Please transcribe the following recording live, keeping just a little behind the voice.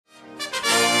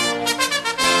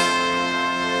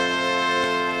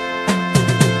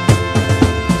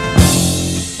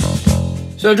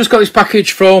So I've just got this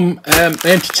package from the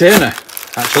Entertainer,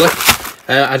 actually.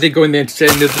 I did go in the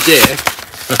Entertainer the other day.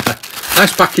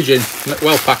 Nice packaging,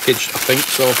 well packaged, I think,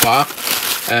 so far.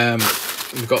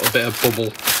 We've got a bit of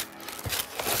bubble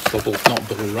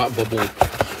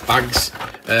bags.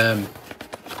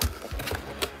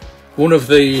 One of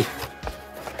the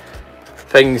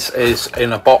things is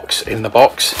in a box in the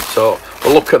box, so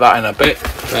we'll look at that in a bit.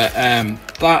 But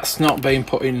that's not been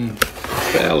put in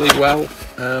fairly well.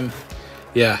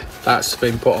 Yeah, that's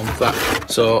been put on that.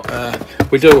 So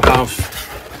we do have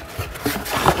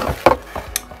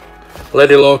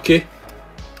Lady Loki,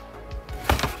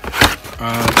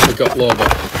 and we got Lobo.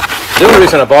 The only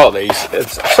reason I bought these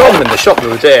is I saw them in the shop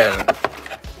the other day, and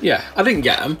yeah, I didn't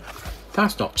get them.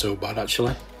 That's not too bad,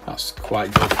 actually. That's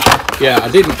quite good. Yeah, I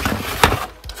didn't.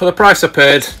 For the price I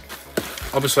paid,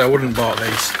 obviously I wouldn't have bought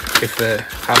these if they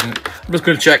hadn't. I'm just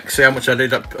going to check, see how much I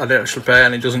did actually pay,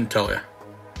 and it doesn't tell you.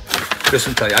 It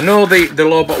doesn't tell you. I know the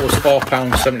Lobot was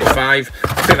 £4.75. I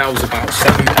think that was about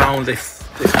 £7 if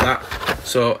that.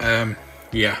 So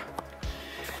yeah,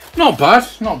 not bad,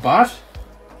 not bad.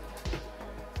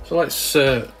 So let's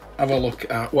have a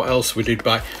look at what else we did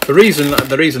buy. The reason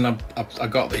I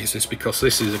got these is because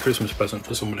this is a Christmas present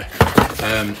for somebody.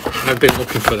 I've been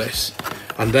looking for this,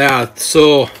 and they are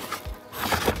so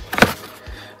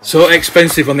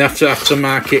expensive on the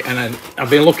aftermarket, and I've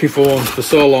been looking for one for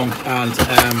so long, and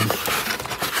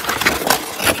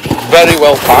very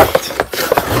well packed.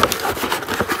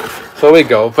 So we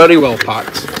go, very well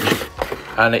packed,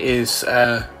 and it is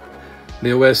the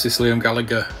Oasis Liam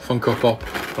Gallagher Funko Pop.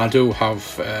 I do have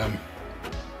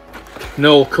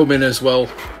Noel coming as well,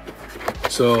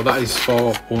 so that is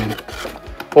for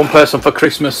one person for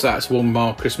Christmas. That's one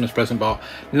more Christmas present. But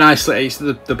nicely,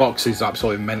 the box is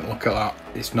absolutely mint. Look at that.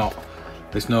 It's not.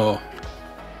 There's no.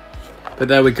 But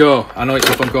there we go. I know it's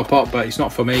a Funko Pop, but it's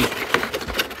not for me.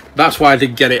 That's why I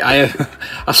didn't get it. I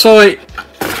saw it.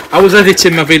 I was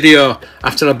editing my video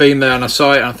after I'd been there, and I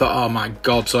saw it, and I thought, oh my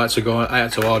god! So I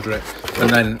had to order it, and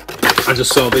then I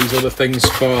just saw these other things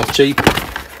for cheap,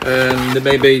 and they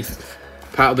may be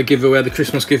part of the giveaway, the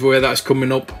Christmas giveaway that's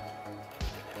coming up.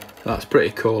 That's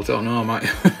pretty cool. Don't know.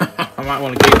 I might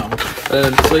want to keep on.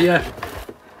 So yeah,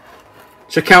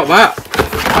 check out that.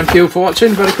 Thank you for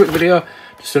watching. Very quick video,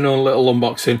 just another little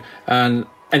unboxing, and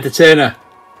Entertainer.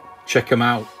 Check them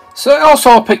out. So I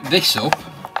also picked this up.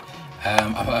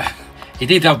 He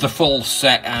did have the full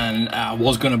set, and I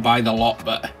was going to buy the lot,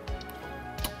 but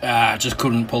I just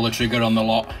couldn't pull the trigger on the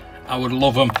lot. I would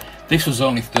love them. This was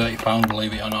only £30,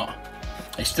 believe it or not.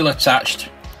 It's still attached.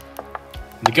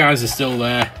 The guys are still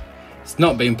there. It's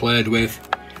not being played with.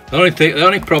 The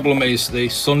only problem is the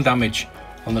sun damage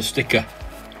on the sticker.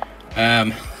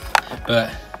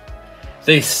 But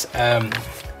this,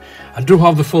 I do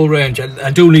have the full range.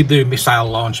 I do need the missile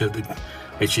launcher,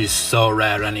 which is so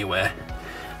rare anyway.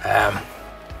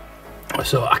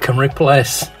 So I can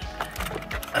replace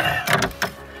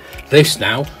this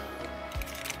now.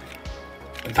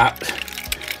 That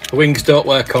the wings don't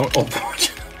work on.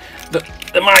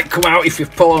 They might come out if you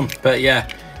pull them, but yeah,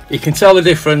 you can tell the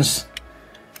difference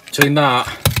between that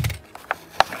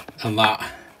and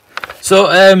that. So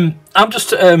I'm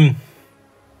just I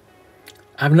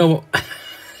have no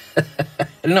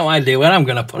no idea where I'm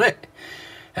gonna put it.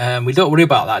 We don't worry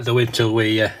about that, do we, until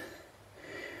we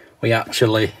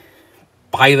actually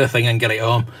buy the thing and get it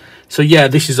home. So yeah,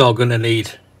 this is all gonna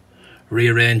need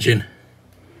rearranging.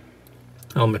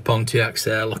 On my Pontiacs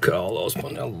there, look at all those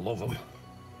Pontiacs. I love them,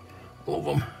 love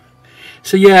them.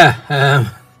 So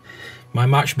yeah, my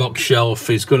Matchbox shelf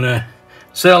is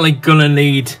certainly gonna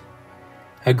need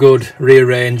a good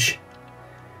rearrange,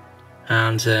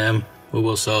 and we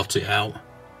will sort it out.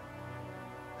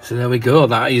 So there we go.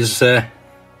 That is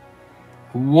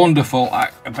wonderful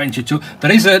Adventure 2.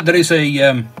 There is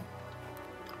a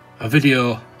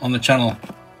video on the channel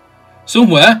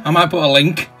somewhere. I might put a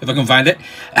link if I can find it.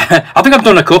 I think I've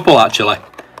done a couple actually,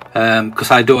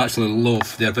 because I do actually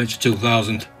love the Adventure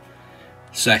 2000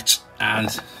 set,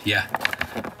 and yeah,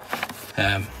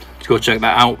 go check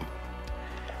that out.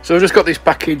 So I've just got this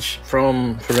package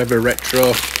from Forever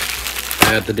Retro.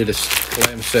 They did a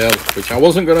claim sale, which I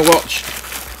wasn't going to watch,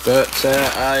 but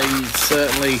I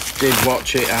certainly did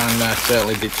watch it, and I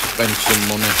certainly did spend some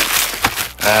money.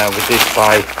 We did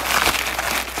buy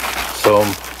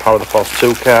some Power of the Force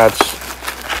 2 cards.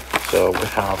 So we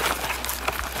have,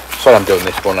 sorry I'm doing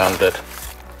this one-handed.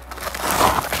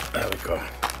 There we go.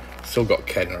 Still got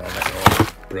Kenner on it,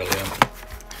 oh, brilliant.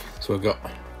 So we've got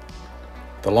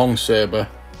the Long Saber.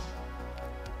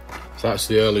 So that's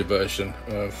the early version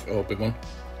of Obi-Wan.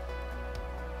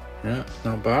 Yeah,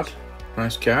 not bad.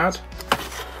 Nice card.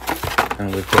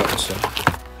 And we've got an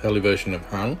early version of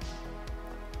Han,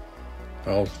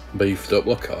 all beefed up.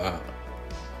 Look at that.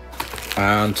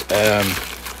 And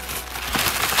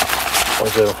we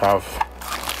do have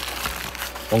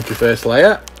Monkey Face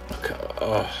Leia. Look at,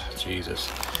 oh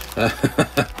Jesus.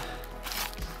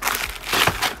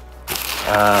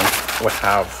 And we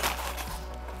have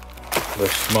the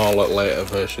smaller later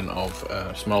version of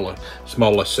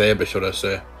smaller saber, should I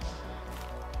say.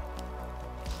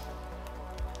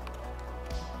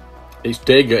 It's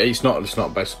Dagobah. It's not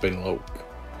Bespin Luke.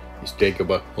 It's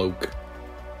Dagobah Luke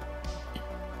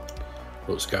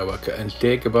Skywalker, and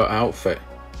Dagobah outfit.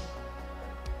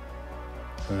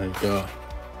 There you go.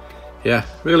 Yeah,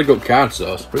 really good cards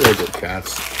those. Really good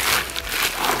cards.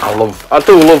 I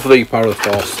do love the Power of the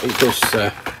Force. It does.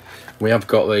 We have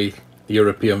got the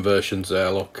European versions there.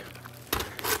 Look.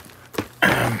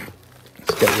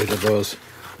 Let's get rid of those,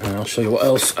 and I'll show you what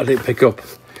else I did pick up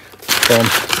from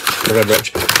the Red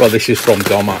Wretch. Well, this is from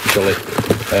Dom actually.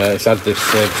 It's had this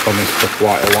from us for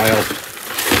quite a while.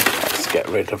 Let's get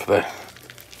rid of the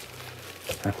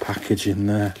packaging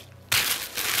there.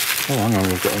 Oh, hang on,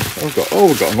 we've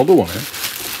got another one here.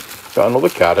 Got another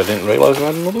card. I didn't realise I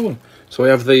had another one. So we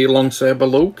have the Longsaber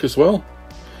Luke as well.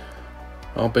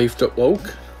 Our beefed up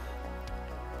Luke.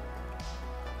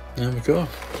 There we go.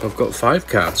 So I've got 5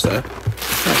 cards there.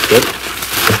 That's good.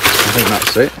 I think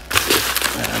that's it.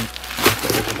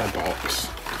 Get rid of that box.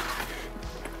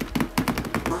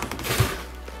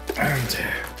 And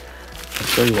I'll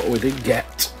show you what we did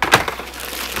get,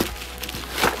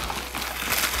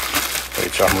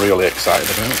 which I'm really excited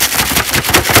about.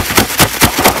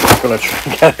 I'm going to try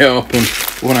and get it open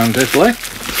one-handedly.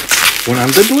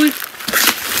 One-handedly?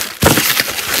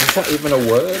 Is that even a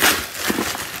word?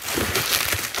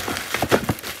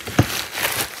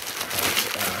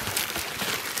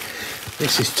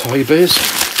 This is Toy Biz.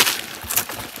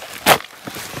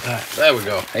 There we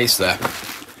go. It's there.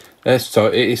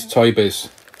 It is Toy Biz.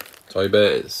 Toy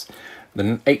Biz.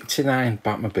 The 89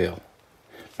 Batmobile.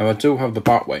 Now I do have the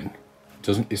Batwing.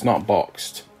 It's not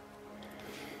boxed.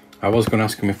 I was going to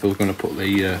ask him if they were going to put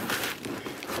the.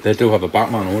 They do have a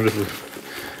Batman. I wonder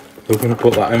if they're going to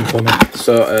put that in for me.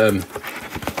 So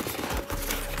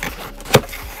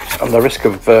on the risk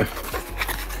of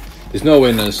there's no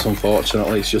winners,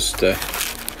 unfortunately. It's just the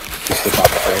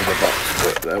Batmobile box.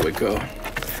 But there we go.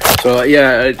 So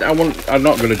yeah, I'm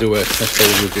not going to do a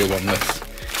full review on this.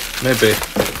 Maybe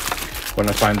when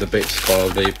I find the bits for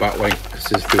the Batwing, because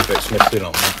there's a few bits missing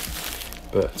on that.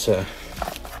 But yeah,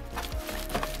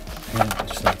 I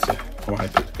just need to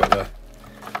wipe it.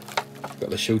 Got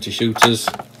the shooters.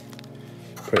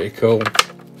 Pretty cool.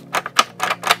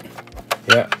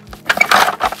 Yeah.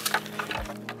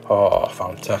 Oh,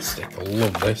 fantastic! I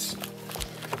love this.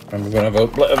 And we're going to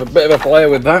have a bit of a play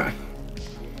with that.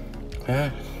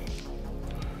 Yeah.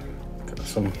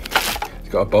 It's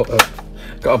got a boat.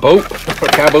 Got a boat. For a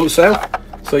car boat sale.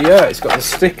 So yeah, it's got the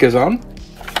stickers on.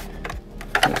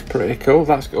 That's pretty cool.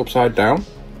 That's upside down.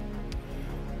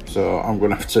 So I'm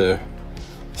gonna have to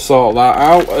sort that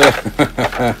out.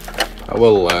 I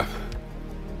will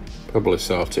probably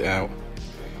sort it out.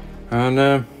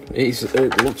 And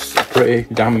it looks pretty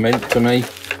damn mint to me.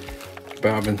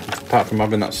 But apart from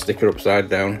having that sticker upside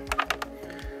down,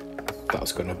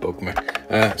 that's gonna bug me.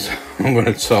 So I'm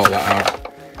gonna sort that out.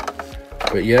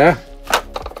 But yeah,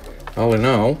 all in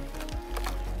all,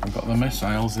 I've got the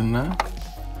missiles in there.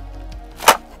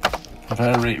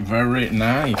 Very, very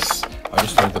nice. I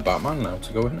just need the Batman now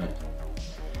to go in it.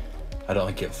 I don't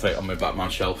think it'll fit on my Batman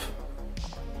shelf,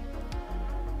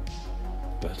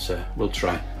 but we'll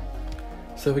try.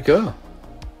 So there we go.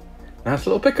 Nice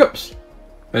little pickups.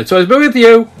 May the toys be with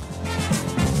you.